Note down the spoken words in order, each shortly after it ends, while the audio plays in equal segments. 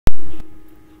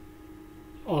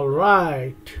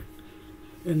Alright,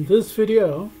 in this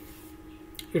video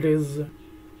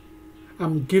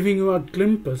I'm giving you a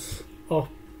glimpse of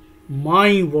my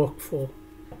workflow,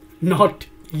 not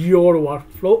your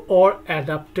workflow or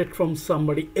adapted from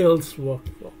somebody else's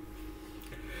workflow.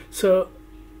 So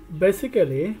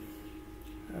basically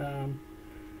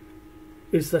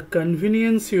it's the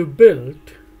convenience you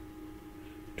built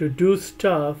to do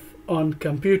stuff on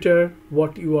computer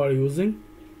what you are using,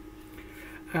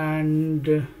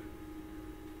 and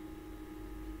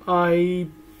I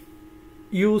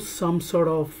use some sort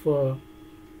of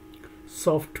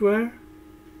software,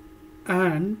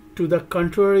 and to the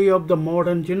contrary of the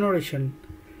modern generation,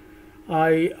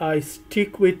 I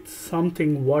stick with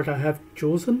something what I have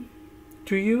chosen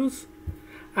to use,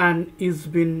 and it's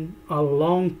been a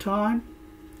long time.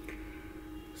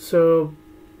 So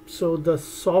the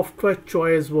software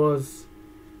choice was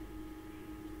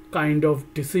kind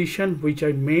of decision which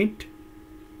I made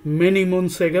many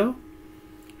months ago,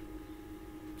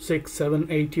 6, 7,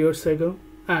 8 years ago,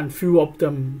 and few of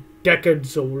them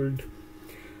decades old.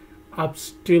 I'm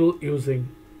still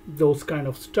using those kind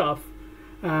of stuff,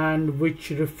 and which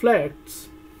reflects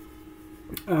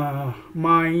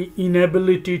my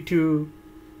inability to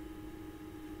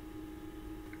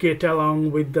get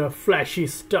along with the flashy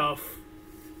stuff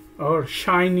or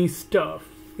shiny stuff,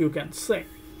 you can say.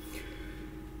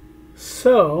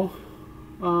 So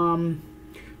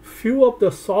few of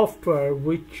the software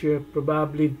which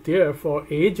probably there for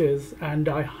ages, and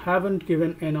I haven't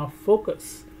given enough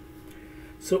focus.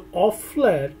 So off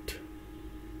late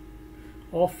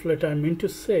I mean to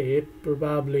say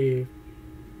probably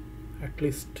at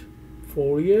least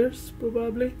 4 years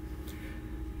probably.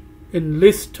 In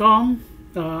this term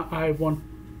I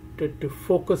wanted to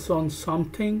focus on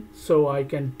something so I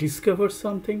can discover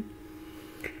something,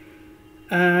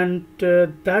 and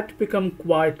that become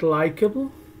quite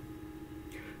likable.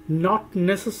 Not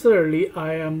necessarily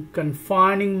I am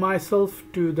confining myself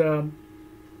to the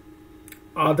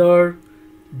other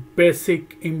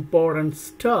basic important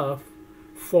stuff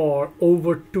for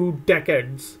over 2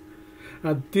 decades.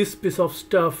 This piece of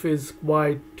stuff is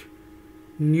quite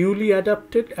newly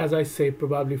adapted, as I say,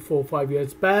 probably 4 or 5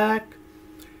 years back,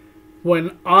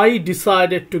 when I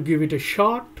decided to give it a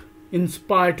shot in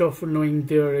spite of knowing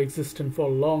their existence for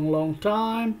a long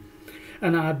time,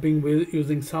 and I have been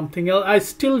using something else. I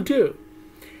still do.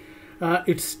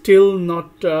 It's still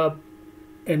not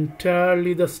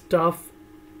entirely the stuff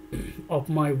of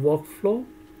my workflow,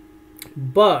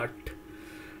 but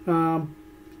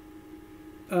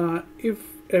if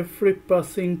every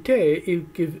passing day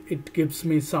it gives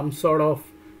me some sort of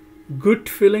good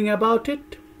feeling about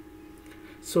it.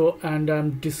 So, and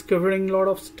I'm discovering a lot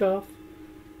of stuff.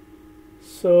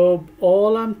 So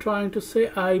all I'm trying to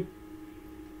say,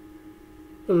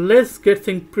 let's get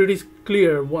things pretty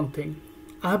clear. One thing,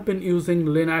 I've been using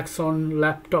Linux on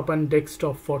laptop and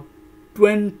desktop for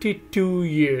 22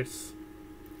 years.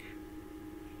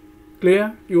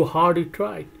 Clear? You heard it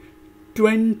right.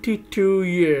 22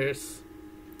 years.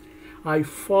 I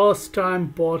first time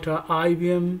bought a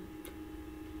IBM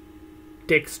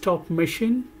desktop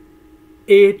machine,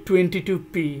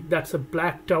 A22P. That's a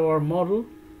Black Tower model,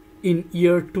 in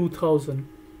year 2000.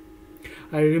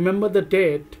 I remember the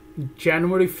date,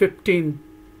 January 15th,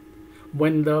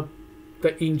 when the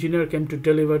engineer came to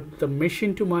deliver the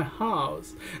machine to my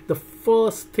house. The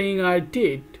first thing I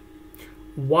did,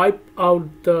 wipe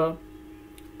out the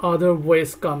other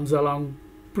waste comes along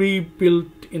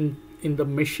pre-built in the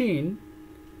machine,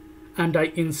 and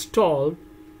I installed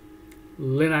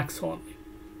Linux only.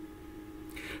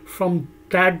 From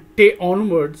that day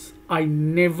onwards, I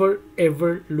never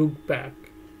ever looked back.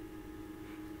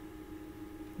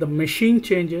 The machine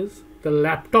changes, the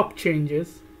laptop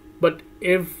changes, but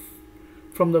if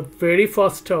from the very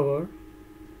first hour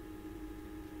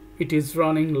it is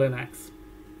running Linux.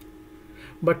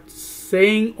 But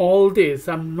saying all this,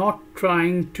 I'm not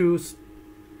trying to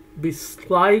be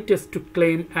slightest to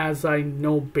claim as I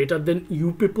know better than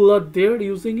you people are there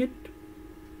using it.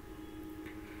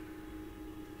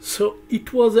 So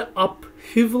it was an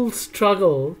uphill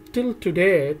struggle till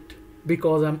today,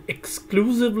 because I'm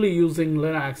exclusively using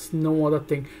Linux, no other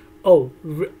thing.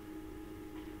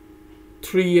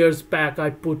 3 years back I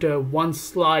put one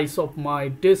slice of my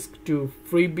disk to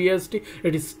FreeBSD.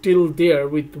 It is still there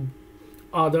with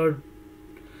other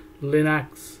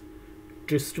Linux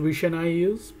distribution I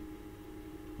use.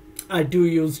 I do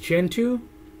use Gentoo,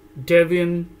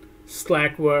 Debian,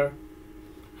 Slackware,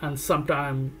 and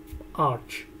sometimes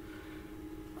Arch.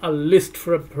 A list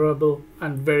preferable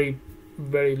and very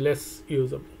less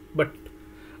usable. But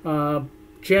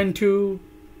Gentoo,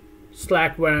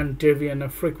 Slackware and Debian are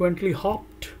frequently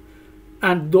hopped,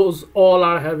 and those all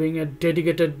are having a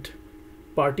dedicated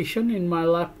partition in my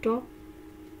laptop,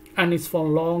 and it's for a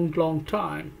long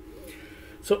time.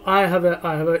 So I have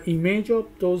an image of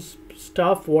those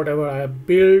stuff, whatever I have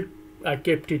built. I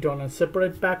kept it on a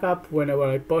separate backup. Whenever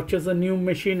I purchase a new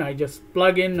machine, I just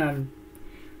plug in and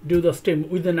do the same.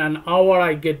 Within an hour,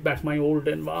 I get back my old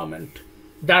environment.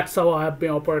 That's how I have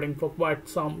been operating for quite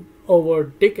some over a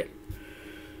decade.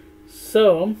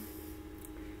 So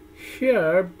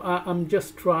here I'm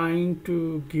just trying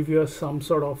to give you some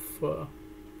sort of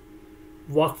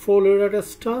workflow related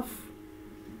stuff,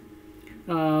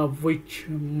 which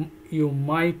you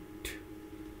might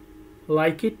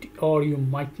like it or you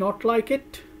might not like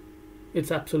it.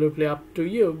 It's absolutely up to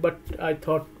you, but I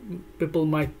thought people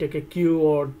might take a cue,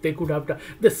 or they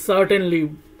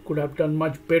certainly could have done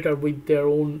much better with their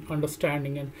own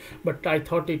understanding, but I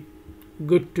thought it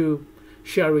good to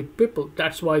share with people.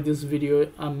 That's why this video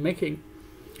I'm making.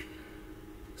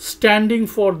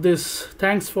 Thanks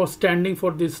for standing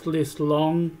for this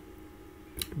long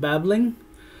babbling.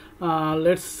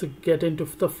 Let's get into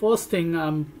the first thing.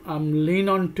 I'm lean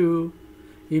on to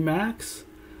Emacs.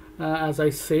 As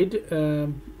I said,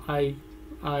 I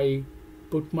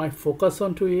put my focus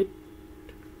onto it.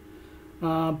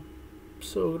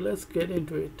 So let's get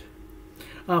into it.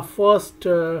 First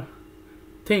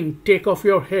thing, take off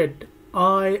your head.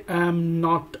 I am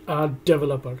not a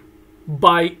developer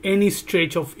by any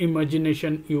stretch of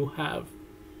imagination you have.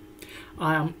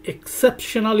 I am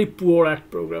exceptionally poor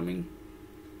at programming.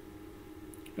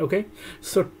 Okay,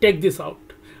 so take this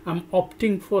out. I'm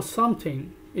opting for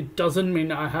something. It doesn't mean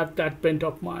I have that bent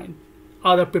of mind.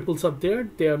 Other people's up there,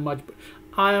 they are much better.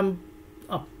 I am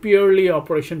a purely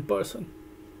operation person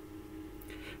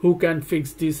who can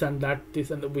fix this and that,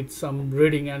 with some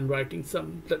reading and writing.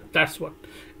 That's what.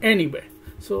 Anyway,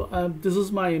 so this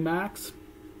is my Emacs.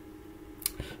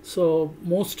 So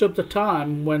most of the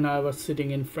time when I was sitting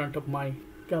in front of my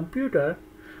computer,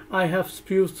 I have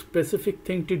few specific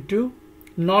thing to do,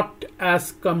 not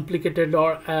as complicated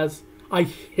or as I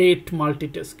hate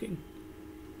multitasking.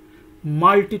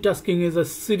 Multitasking is a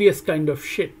serious kind of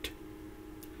shit.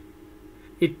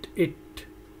 It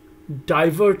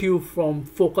divert you from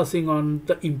focusing on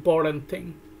the important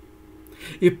thing.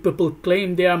 If people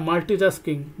claim they are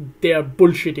multitasking, they are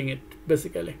bullshitting it,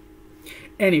 basically.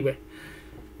 Anyway,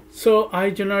 so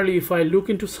if I look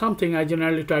into something, I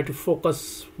generally try to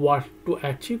focus what to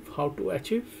achieve, how to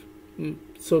achieve.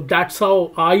 So that's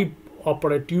how I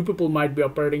operate. You people might be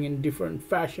operating in different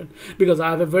fashion, because I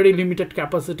have a very limited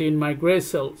capacity in my gray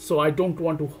cell, so I don't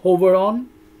want to hover on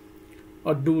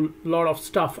or do a lot of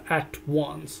stuff at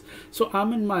once. So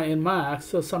I'm in my Emacs,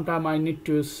 so sometimes I need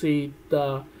to see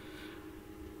the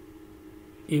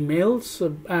emails,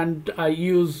 and I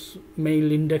use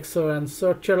mail indexer and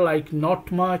searcher like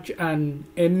Not Much and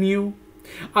MU.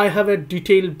 I have a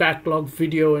detailed backlog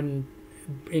video in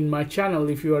my channel.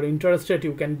 If you are interested,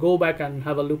 you can go back and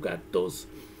have a look at those.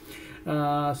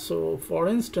 So for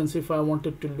instance, if I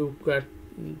wanted to look at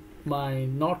my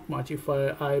Not Much, if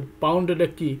I bounded a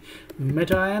key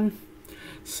meta-n,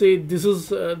 see this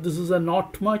is a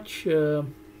Not Much,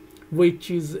 which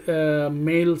is a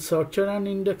mail searcher and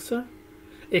indexer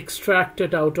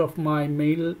extracted out of my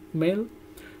mail.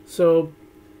 So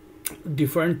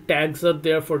different tags are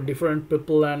there for different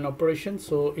people and operations,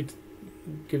 so it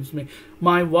gives me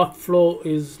my workflow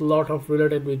is a lot of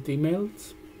related with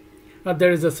emails.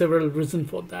 There is a several reason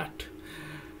for that.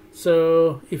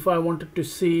 So if I wanted to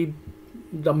see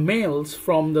the mails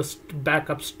from the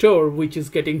backup store, which is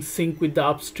getting synced with the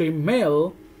upstream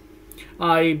mail,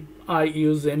 I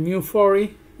use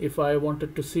mu4e. If I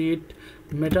wanted to see it,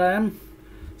 meta-m.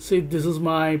 See, this is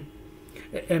my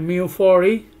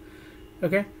mu4e.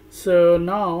 Okay, so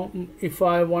now if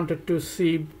I wanted to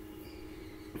see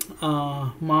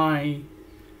my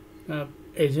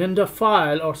agenda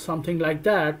file or something like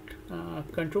that,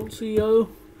 Control CO.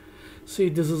 See,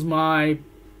 this is my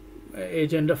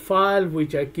agenda file,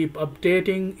 which I keep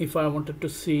updating. If I wanted to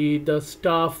see the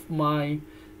stuff, my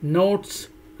notes,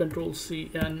 Control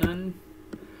CNN.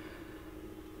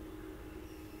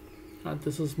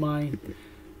 This is my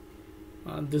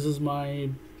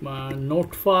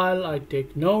note file. I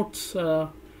take notes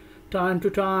time to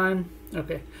time.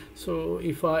 Okay, so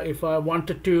if I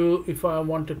wanted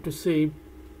to see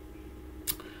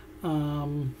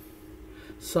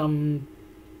some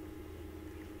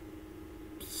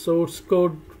source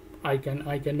code, I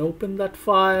can open that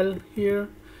file here.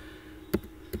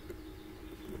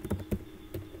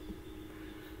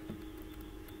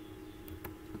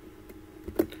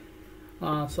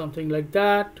 Something like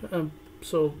that.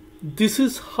 So this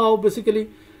is how basically,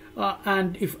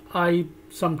 and if I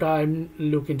sometime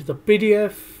look into the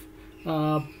PDF,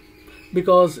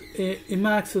 because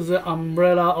Emacs is an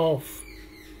umbrella of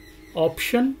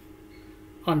option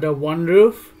under one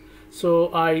roof,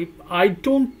 so I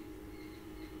don't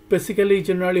basically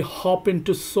generally hop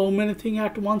into so many things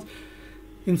at once.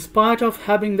 In spite of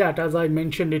having that, as I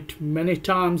mentioned it many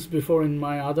times before in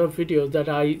my other videos, that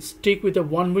I stick with a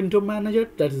one window manager,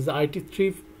 that is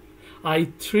i3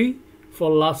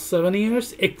 for last 7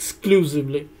 years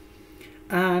exclusively,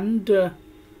 and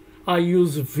I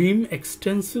use Vim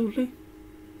extensively,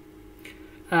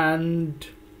 and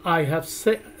I have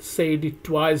said it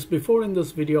twice before in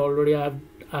this video already. I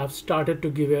have started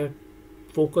to give a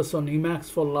focus on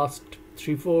Emacs for last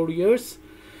 3-4 years.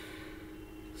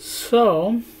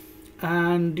 So,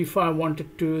 and if I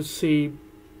wanted to see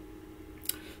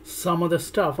some other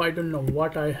stuff, I don't know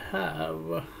what I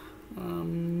have.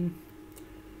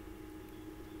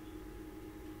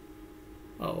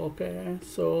 Okay,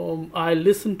 so I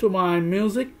listen to my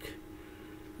music.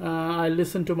 On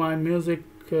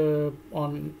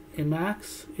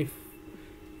Emacs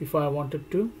if I wanted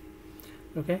to.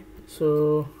 Okay,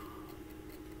 so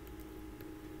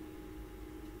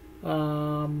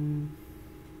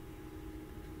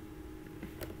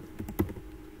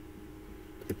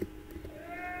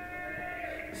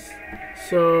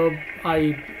so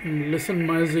I listen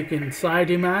music inside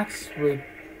Emacs with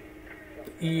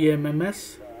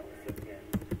EMMS.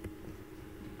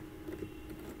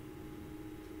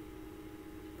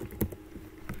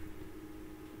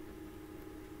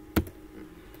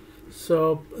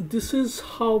 So this is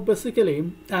how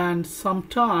basically, and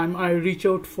sometime I reach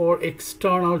out for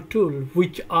external tool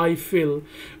which I feel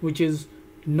which is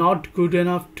not good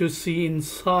enough to see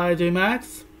inside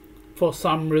Emacs for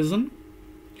some reason.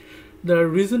 The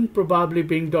reason probably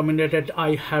being dominated,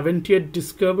 I haven't yet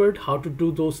discovered how to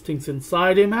do those things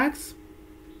inside Emacs.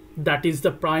 That is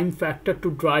the prime factor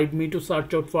to drive me to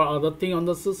search out for other thing on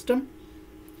the system.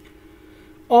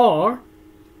 Or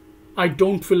I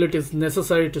don't feel it is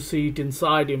necessary to see it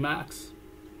inside Emacs.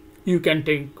 You can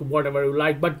think whatever you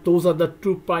like, but those are the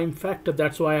two prime factors.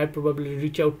 That's why I probably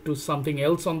reach out to something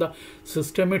else on the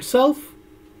system itself.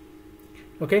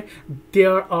 Okay,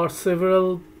 there are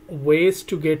several ways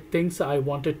to get things I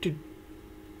wanted to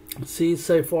see.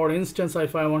 Say for instance,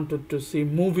 if I wanted to see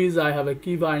movies, I have a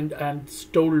keybind and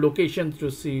store locations to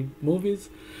see movies.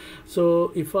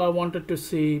 So if I wanted to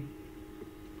see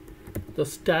the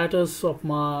status of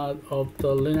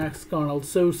the Linux kernel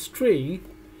source tree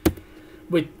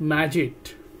with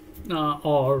Magit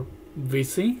or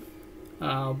VC,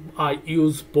 I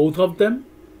use both of them.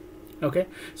 Okay,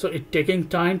 so it's taking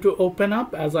time to open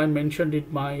up, as I mentioned in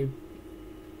my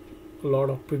a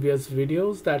lot of previous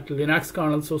videos, that Linux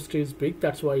kernel source tree is big.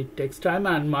 That's why it takes time,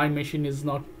 and my machine is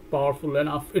not powerful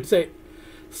enough. It's a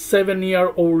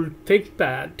 7-year-old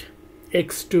ThinkPad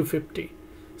X250,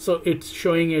 so it's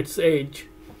showing its age.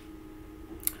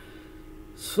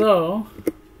 So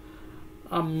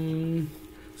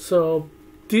so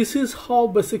this is how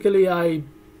basically I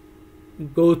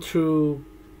go through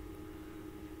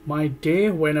my day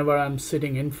whenever I'm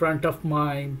sitting in front of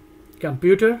my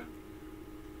computer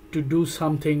to do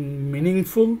something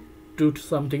meaningful, do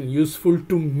something useful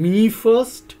to me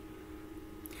first.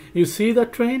 You see the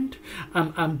trend?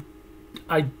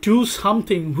 I do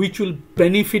something which will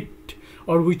benefit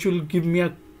or which will give me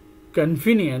a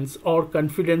convenience or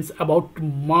confidence about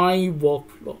my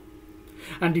workflow.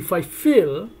 And if I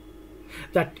feel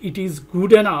that it is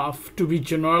good enough to be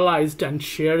generalized and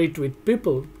share it with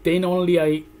people, then only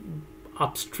I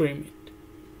upstream it.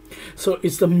 So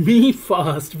it's the me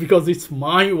first, because it's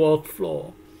my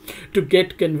workflow, to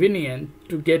get convenient,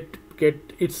 to get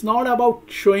it's not about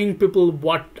showing people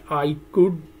what I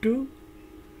could do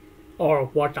or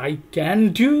what I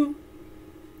can do.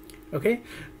 Okay,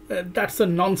 that's a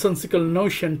nonsensical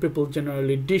notion people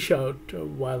generally dish out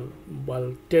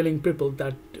while telling people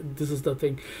that this is the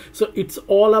thing. So it's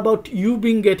all about you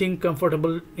getting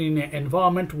comfortable in an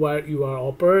environment where you are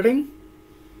operating.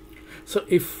 So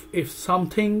if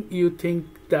something you think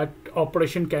that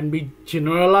operation can be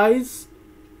generalized,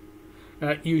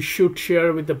 you should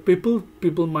share with the people.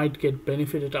 People might get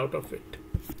benefited out of it.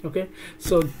 Okay,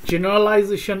 so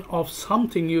generalization of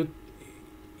something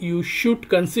you should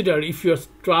consider if you're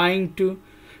trying to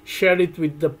share it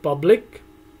with the public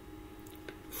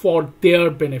for their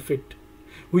benefit,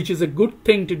 which is a good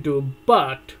thing to do,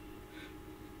 but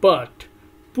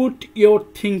put your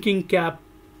thinking cap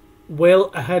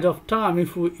well ahead of time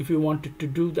if you wanted to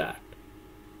do that,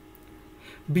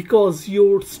 because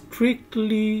you're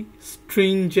strictly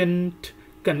stringent,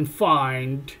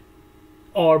 confined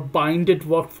or binded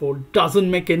workflow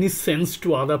doesn't make any sense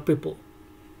to other people.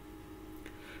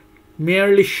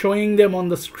 Merely showing them on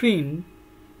the screen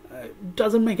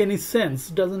doesn't make any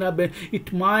sense.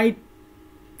 It might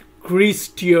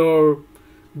grease your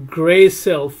gray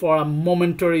cell for a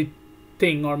momentary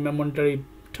thing or momentary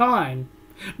time,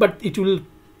 but it will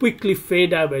quickly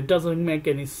fade away. It doesn't make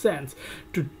any sense.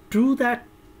 To do that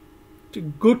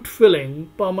good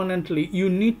feeling permanently, you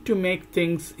need to make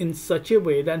things in such a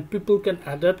way that people can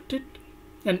adapt it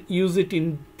and use it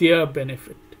in their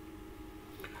benefit.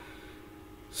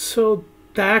 So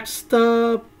that's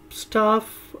the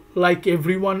stuff. Like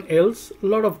everyone else, a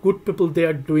lot of good people, they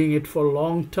are doing it for a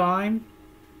long time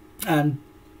and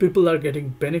people are getting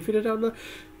benefited out of it.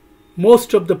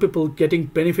 Most of the people getting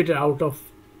benefited out of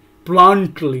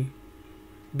bluntly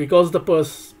because the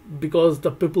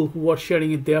people who are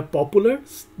sharing it, they are popular,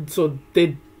 so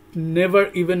they never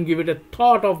even give it a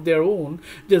thought of their own,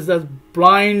 just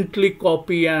blindly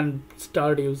copy and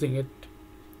start using it.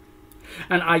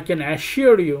 And I can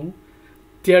assure you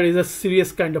there is a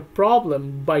serious kind of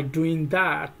problem by doing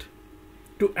that,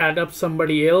 to adapt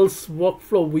somebody else's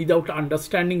workflow without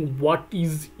understanding what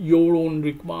is your own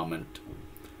requirement.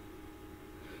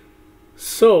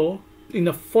 So in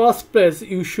the first place,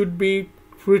 you should be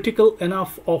critical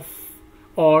enough of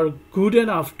or good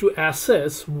enough to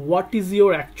assess what is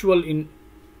your actual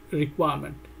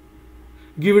requirement.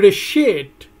 Give it a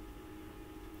shade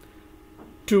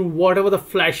to whatever the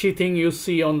flashy thing you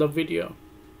see on the video.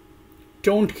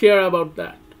 Don't care about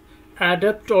that.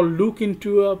 Adapt or look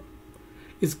into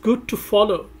is good to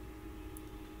follow.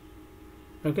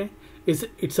 Okay,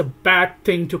 it's a bad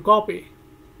thing to copy.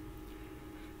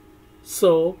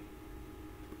 So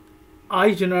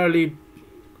I generally,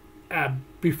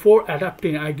 before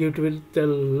adapting, I give it a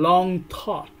long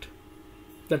thought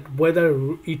that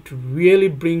whether it really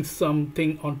brings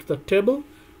something onto the table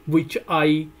which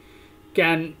I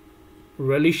can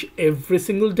relish every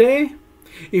single day.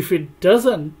 If it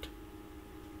doesn't,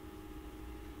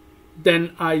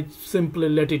 then I simply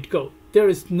let it go. There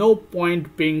is no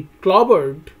point being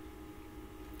clobbered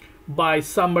by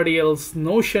somebody else's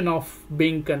notion of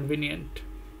being convenient,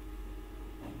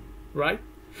 right?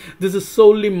 This is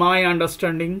solely my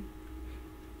understanding.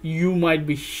 You might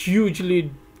be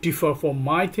hugely differ from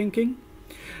my thinking,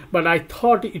 but I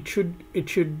thought it should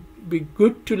be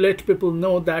good to let people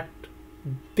know that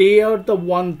they are the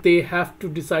one, they have to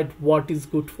decide what is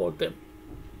good for them.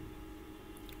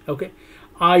 Okay,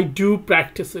 I do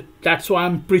practice it. That's why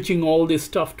I'm preaching all this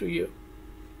stuff to you.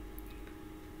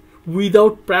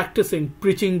 Without practicing,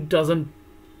 preaching doesn't,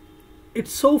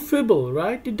 it's so feeble,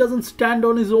 right? It doesn't stand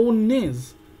on its own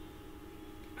knees.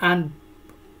 And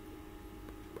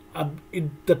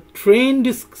the trend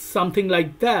is something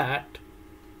like that.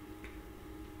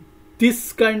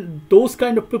 Those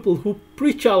kind of people who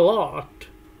preach a lot,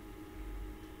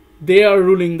 they are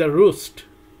ruling the roost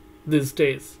these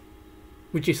days,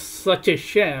 which is such a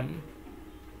shame.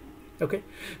 Okay,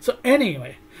 so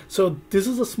anyway, so this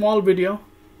is a small video.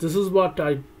 This is what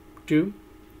I do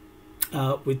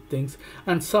with things,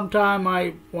 and sometime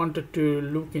I wanted to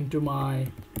look into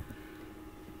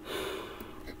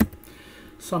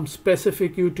some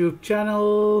specific YouTube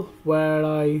channel where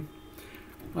I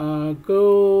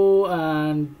go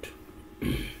and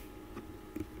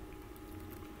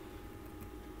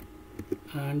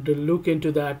look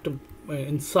into that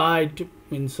inside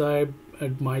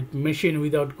my machine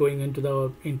without going into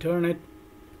the internet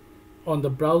on the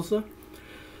browser.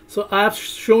 So I have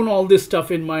shown all this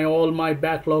stuff in all my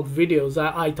backlog videos.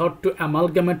 I thought to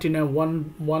amalgamate in a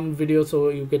one video so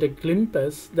you get a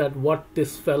glimpse that what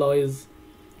this fellow is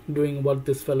doing, what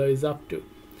this fellow is up to.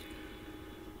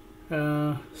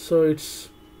 So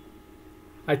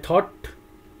I thought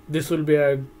this will be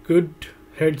a good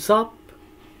heads up.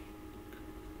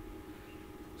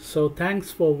 So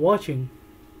thanks for watching.